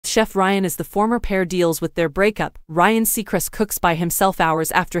chef Ryan as the former pair deals with their breakup. Ryan Seacrest cooks by himself hours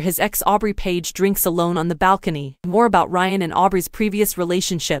after his ex Aubrey Paige drinks alone on the balcony. More about Ryan and Aubrey's previous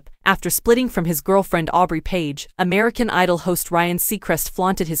relationship. After splitting from his girlfriend Aubrey Paige, American Idol host Ryan Seacrest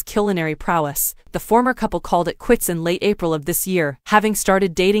flaunted his culinary prowess. The former couple called it quits in late April of this year, having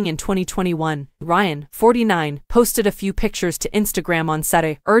started dating in 2021. Ryan, 49, posted a few pictures to Instagram on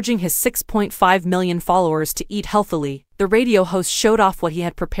Saturday, urging his 6.5 million followers to eat healthily. The radio host showed off what he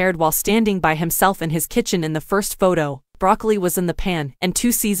had prepared while standing by himself in his kitchen in the first photo. Broccoli was in the pan, and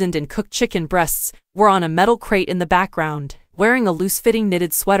 2 seasoned and cooked chicken breasts were on a metal crate in the background. Wearing a loose-fitting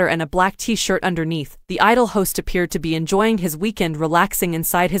knitted sweater and a black t-shirt underneath, the Idol host appeared to be enjoying his weekend relaxing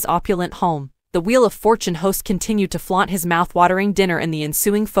inside his opulent home. The Wheel of Fortune host continued to flaunt his mouth-watering dinner in the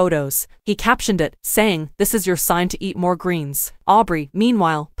ensuing photos. He captioned it, saying, "This is your sign to eat more greens." Aubrey,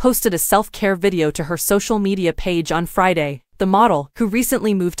 meanwhile, posted a self-care video to her social media page on Friday. The model, who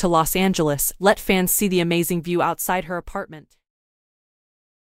recently moved to Los Angeles, let fans see the amazing view outside her apartment.